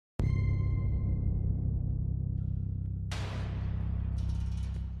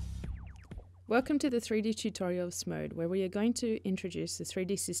Welcome to the 3D tutorial of Smode, where we are going to introduce the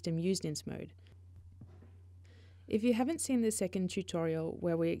 3D system used in Smode. If you haven't seen the second tutorial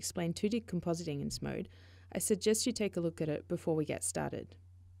where we explain 2D compositing in Smode, I suggest you take a look at it before we get started.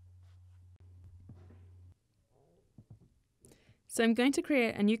 So I'm going to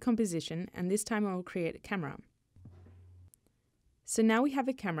create a new composition, and this time I will create a camera. So now we have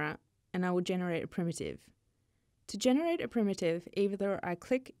a camera, and I will generate a primitive. To generate a primitive, either I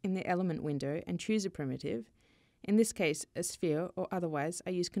click in the element window and choose a primitive, in this case a sphere, or otherwise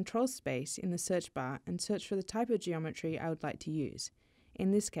I use Control Space in the search bar and search for the type of geometry I would like to use,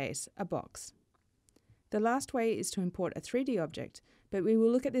 in this case a box. The last way is to import a 3D object, but we will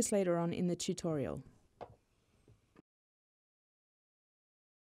look at this later on in the tutorial.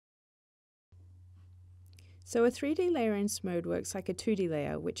 So a 3D layer in Smode works like a 2D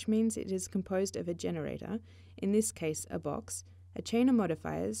layer, which means it is composed of a generator, in this case a box, a chain of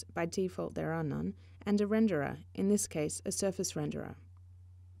modifiers, by default there are none, and a renderer, in this case a surface renderer.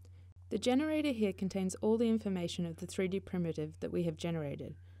 The generator here contains all the information of the 3D primitive that we have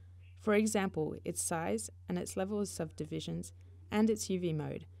generated. For example, its size and its level of subdivisions, and its UV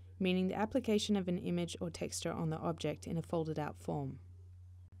mode, meaning the application of an image or texture on the object in a folded out form.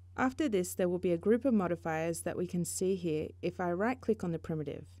 After this, there will be a group of modifiers that we can see here if I right-click on the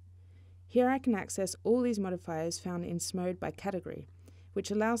primitive. Here I can access all these modifiers found in Smode by category,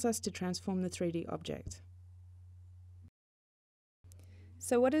 which allows us to transform the 3D object.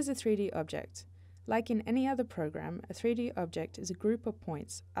 So what is a 3D object? Like in any other program, a 3D object is a group of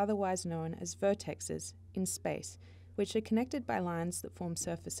points, otherwise known as vertexes, in space, which are connected by lines that form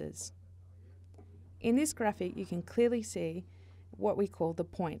surfaces. In this graphic, you can clearly see what we call the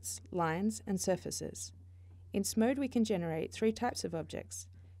points, lines, and surfaces. In Smode, we can generate three types of objects.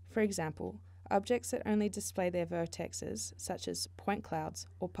 For example, objects that only display their vertexes, such as point clouds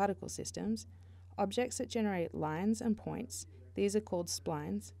or particle systems, objects that generate lines and points, these are called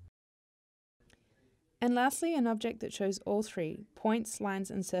splines, and lastly, an object that shows all three, points, lines,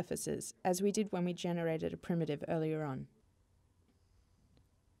 and surfaces, as we did when we generated a primitive earlier on.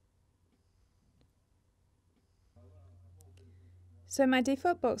 So my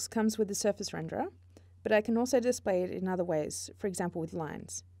default box comes with a surface renderer, but I can also display it in other ways, for example with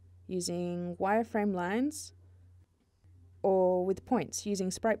lines, using wireframe lines, or with points, using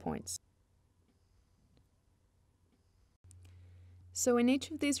sprite points. So in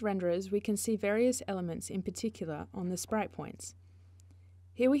each of these renderers we can see various elements in particular on the sprite points.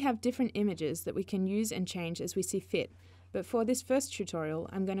 Here we have different images that we can use and change as we see fit, but for this first tutorial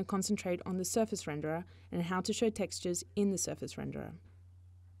I'm going to concentrate on the surface renderer and how to show textures in the surface renderer.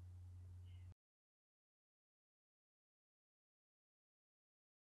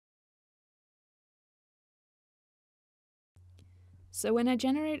 So when I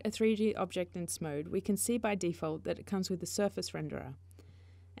generate a 3D object in Smode, we can see by default that it comes with a surface renderer.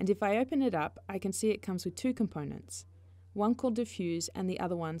 And if I open it up, I can see it comes with two components, one called diffuse and the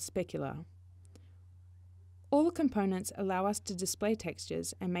other one specular. All the components allow us to display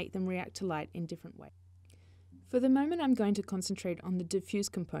textures and make them react to light in different ways. For the moment, I'm going to concentrate on the diffuse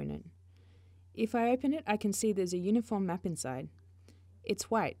component. If I open it, I can see there's a uniform map inside.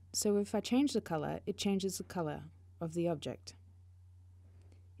 It's white, so if I change the color, it changes the color of the object.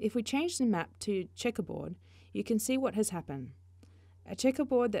 If we change the map to checkerboard, you can see what has happened. A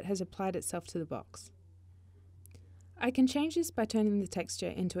checkerboard that has applied itself to the box. I can change this by turning the texture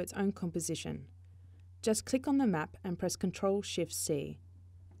into its own composition. Just click on the map and press Ctrl-Shift-C,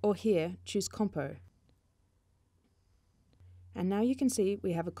 or here, choose Compo. And now you can see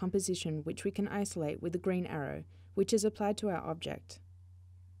we have a composition which we can isolate with the green arrow, which is applied to our object.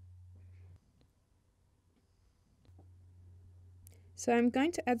 So I'm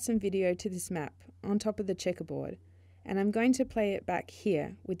going to add some video to this map on top of the checkerboard, and I'm going to play it back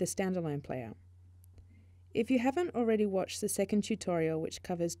here with the standalone player. If you haven't already watched the second tutorial which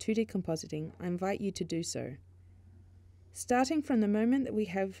covers 2D compositing, I invite you to do so. Starting from the moment that we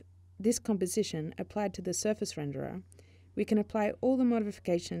have this composition applied to the surface renderer, we can apply all the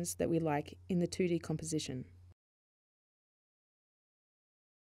modifications that we like in the 2D composition.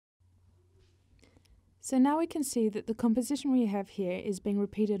 So now we can see that the composition we have here is being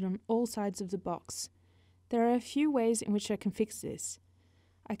repeated on all sides of the box. There are a few ways in which I can fix this.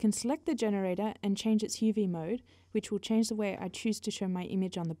 I can select the generator and change its UV mode, which will change the way I choose to show my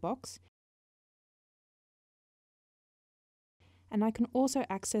image on the box. And I can also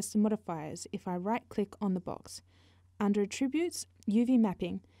access the modifiers if I right-click on the box, under Attributes, UV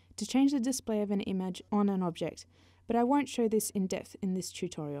Mapping, to change the display of an image on an object, but I won't show this in depth in this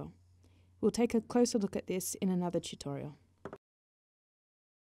tutorial. We'll take a closer look at this in another tutorial.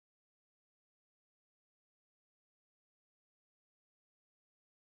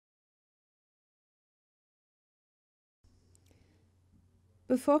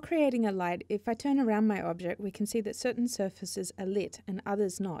 Before creating a light, if I turn around my object, we can see that certain surfaces are lit and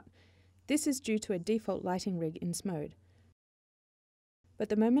others not. This is due to a default lighting rig in Smode. But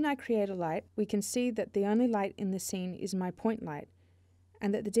the moment I create a light, we can see that the only light in the scene is my point light,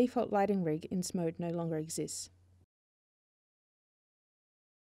 and that the default lighting rig in Smode no longer exists.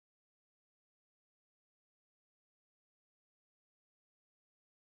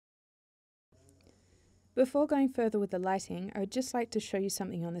 Before going further with the lighting, I would just like to show you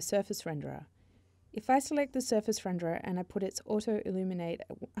something on the surface renderer. If I select the surface renderer and I put its auto illuminate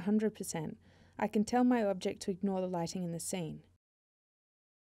at 100%, I can tell my object to ignore the lighting in the scene.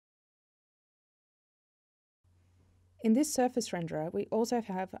 In this surface renderer, we also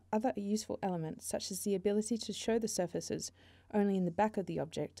have other useful elements, such as the ability to show the surfaces only in the back of the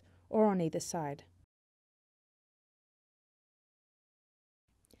object or on either side.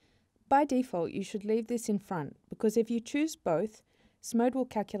 By default, you should leave this in front, because if you choose both, Smode will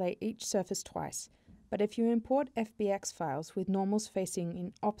calculate each surface twice, but if you import FBX files with normals facing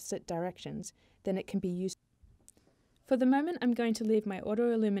in opposite directions, then it can be used. For the moment, I'm going to leave my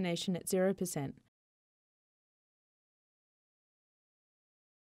auto illumination at 0%.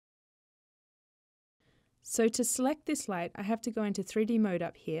 So to select this light, I have to go into 3D mode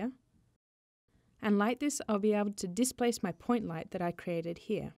up here, and like this, I'll be able to displace my point light that I created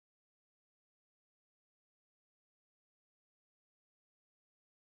here.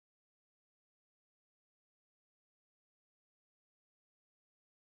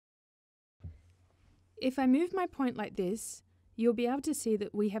 If I move my point like this, you'll be able to see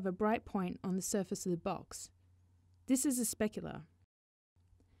that we have a bright point on the surface of the box. This is a specular.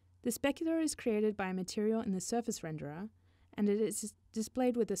 The specular is created by a material in the surface renderer, and it is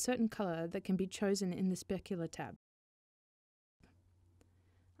displayed with a certain color that can be chosen in the specular tab.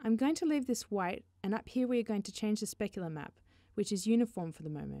 I'm going to leave this white, and up here we are going to change the specular map, which is uniform for the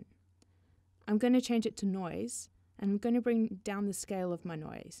moment. I'm going to change it to noise, and I'm going to bring down the scale of my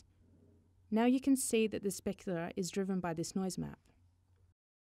noise. Now you can see that the specular is driven by this noise map.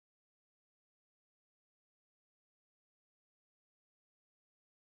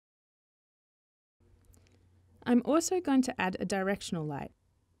 I'm also going to add a directional light.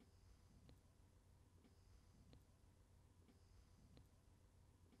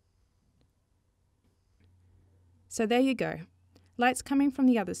 So there you go. Light's coming from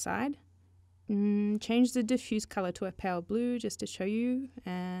the other side. Change the diffuse color to a pale blue just to show you,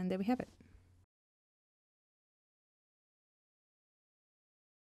 and there we have it.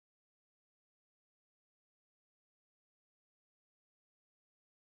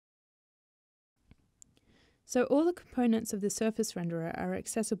 So all the components of the surface renderer are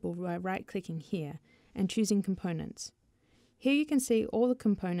accessible by right-clicking here and choosing Components. Here you can see all the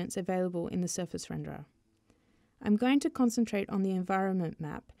components available in the surface renderer. I'm going to concentrate on the environment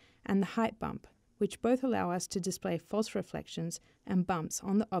map and the height bump, which both allow us to display false reflections and bumps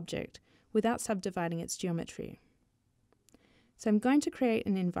on the object without subdividing its geometry. So I'm going to create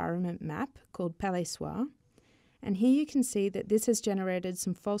an environment map called Palais Soir, and here you can see that this has generated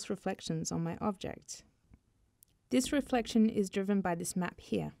some false reflections on my object. This reflection is driven by this map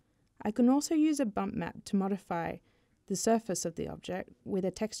here. I can also use a bump map to modify the surface of the object with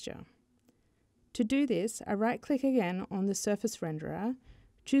a texture. To do this, I right-click again on the surface renderer,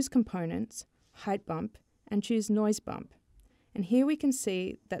 choose Components, Height Bump, and choose Noise Bump. And here we can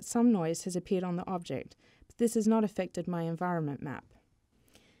see that some noise has appeared on the object, but this has not affected my environment map.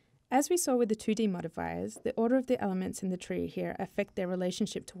 As we saw with the 2D modifiers, the order of the elements in the tree here affect their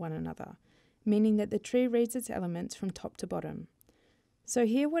relationship to one another, meaning that the tree reads its elements from top to bottom. So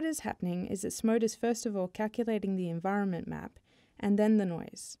here what is happening is that Smode is first of all calculating the environment map and then the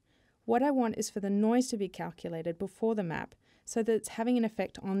noise. What I want is for the noise to be calculated before the map so that it's having an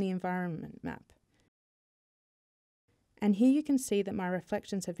effect on the environment map. And here you can see that my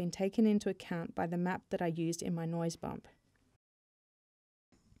reflections have been taken into account by the map that I used in my noise bump.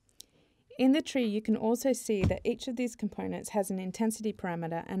 In the tree, you can also see that each of these components has an intensity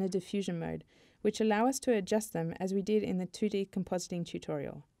parameter and a diffusion mode, which allow us to adjust them as we did in the 2D compositing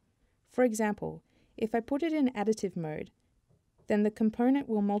tutorial. For example, if I put it in additive mode, then the component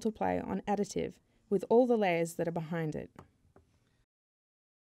will multiply on additive with all the layers that are behind it.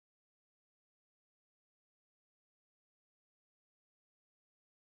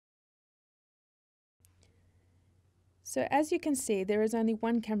 So as you can see, there is only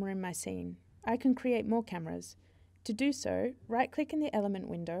one camera in my scene. I can create more cameras. To do so, right-click in the element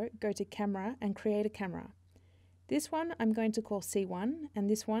window, go to Camera and create a camera. This one I'm going to call C1 and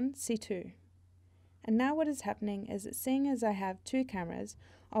this one C2. And now what is happening is that seeing as I have two cameras,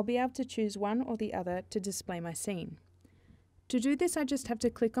 I'll be able to choose one or the other to display my scene. To do this, I just have to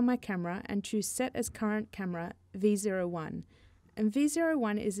click on my camera and choose Set as Current Camera V01, and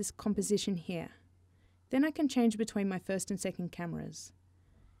V01 is this composition here. Then I can change between my first and second cameras.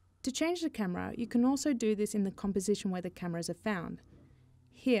 To change the camera, you can also do this in the composition where the cameras are found.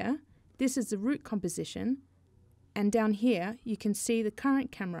 Here, this is the root composition, and down here you can see the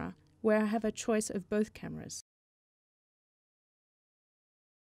current camera where I have a choice of both cameras.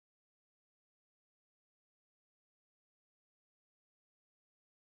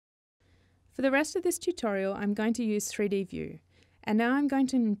 For the rest of this tutorial, I'm going to use 3D View, and now I'm going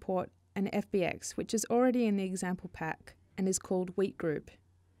to import an FBX, which is already in the example pack and is called Wheat Group.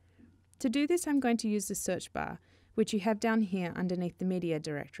 To do this, I'm going to use the search bar, which you have down here underneath the media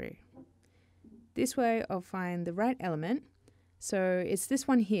directory. This way I'll find the right element, so it's this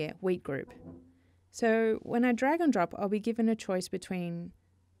one here, Wheat Group. So when I drag and drop, I'll be given a choice between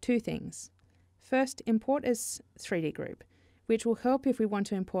two things. First, import as 3D group, which will help if we want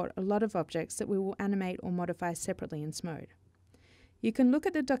to import a lot of objects that we will animate or modify separately in Smode. You can look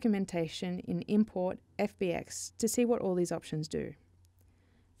at the documentation in Import FBX to see what all these options do.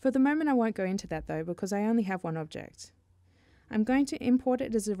 For the moment I won't go into that though because I only have one object. I'm going to import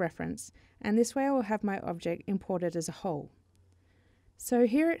it as a reference, and this way I will have my object imported as a whole. So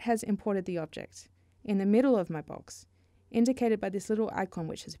here it has imported the object, in the middle of my box, indicated by this little icon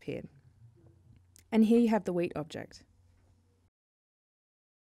which has appeared. And here you have the wheat object.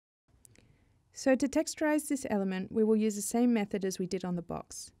 So to texturize this element, we will use the same method as we did on the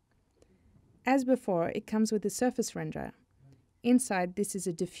box. As before, it comes with a surface renderer. Inside, this is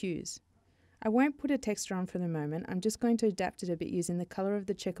a diffuse. I won't put a texture on for the moment, I'm just going to adapt it a bit using the color of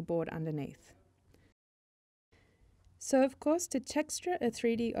the checkerboard underneath. So of course, to texture a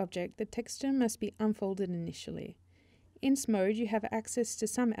 3D object, the texture must be unfolded initially. In Smode, you have access to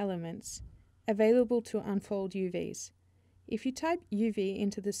some elements available to unfold UVs. If you type UV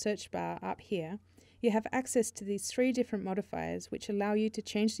into the search bar up here, you have access to these 3 different modifiers which allow you to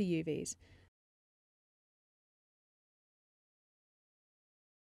change the UVs.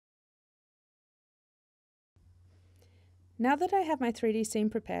 Now that I have my 3D scene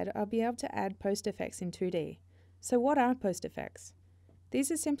prepared, I'll be able to add post effects in 2D. So what are post effects?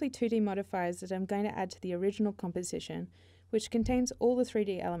 These are simply 2D modifiers that I'm going to add to the original composition, which contains all the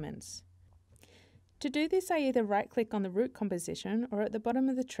 3D elements. To do this, I either right-click on the root composition, or at the bottom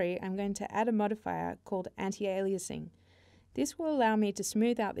of the tree I'm going to add a modifier called anti-aliasing. This will allow me to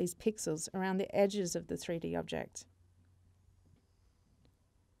smooth out these pixels around the edges of the 3D object.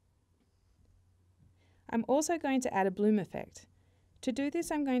 I'm also going to add a bloom effect. To do this,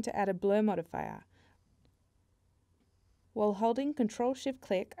 I'm going to add a blur modifier. While holding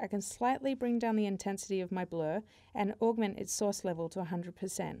Ctrl-Shift-Click, I can slightly bring down the intensity of my blur and augment its source level to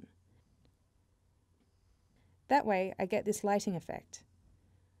 100%. That way, I get this lighting effect.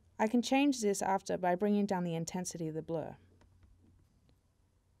 I can change this after by bringing down the intensity of the blur.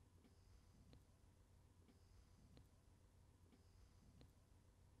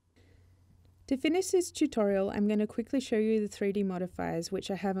 To finish this tutorial, I'm going to quickly show you the 3D modifiers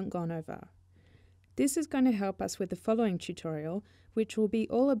which I haven't gone over. This is going to help us with the following tutorial, which will be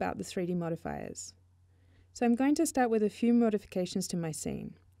all about the 3D modifiers. So I'm going to start with a few modifications to my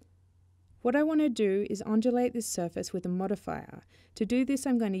scene. What I want to do is undulate this surface with a modifier. To do this,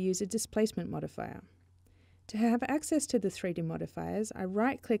 I'm going to use a displacement modifier. To have access to the 3D modifiers, I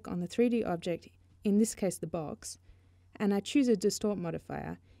right-click on the 3D object, in this case the box, and I choose a distort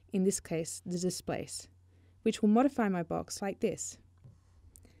modifier, in this case the displace, which will modify my box like this.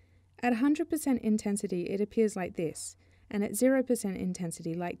 At 100% intensity it appears like this, and at 0%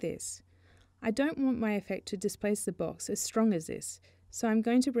 intensity like this. I don't want my effect to displace the box as strong as this, so I'm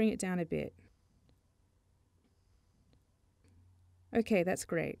going to bring it down a bit. Okay, that's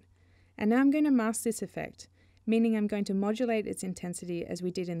great. And now I'm going to mask this effect, meaning I'm going to modulate its intensity as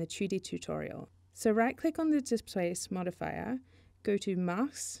we did in the 2D tutorial. So right-click on the Displace modifier, go to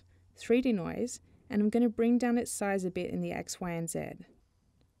Masks, 3D Noise, and I'm going to bring down its size a bit in the X, Y, and Z.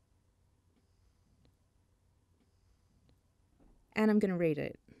 And I'm going to read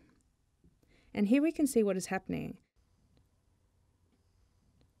it. And here we can see what is happening.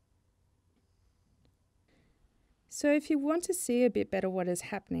 So if you want to see a bit better what is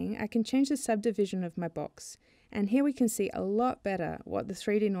happening, I can change the subdivision of my box. And here we can see a lot better what the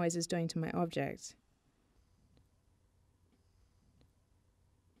 3D noise is doing to my object.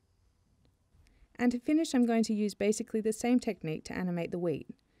 And to finish, I'm going to use basically the same technique to animate the wheat.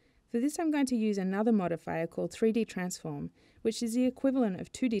 For this, I'm going to use another modifier called 3D Transform, which is the equivalent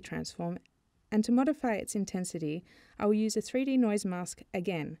of 2D Transform, and to modify its intensity, I will use a 3D noise mask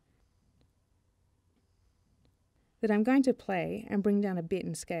again. that I'm going to play and bring down a bit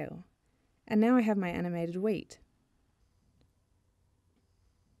in scale. And now I have my animated wheat.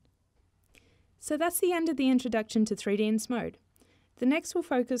 So that's the end of the introduction to 3D in Smode. The next will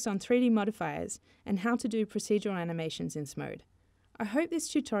focus on 3D modifiers and how to do procedural animations in Smode. I hope this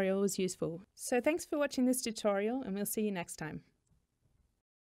tutorial was useful. So thanks for watching this tutorial, and we'll see you next time.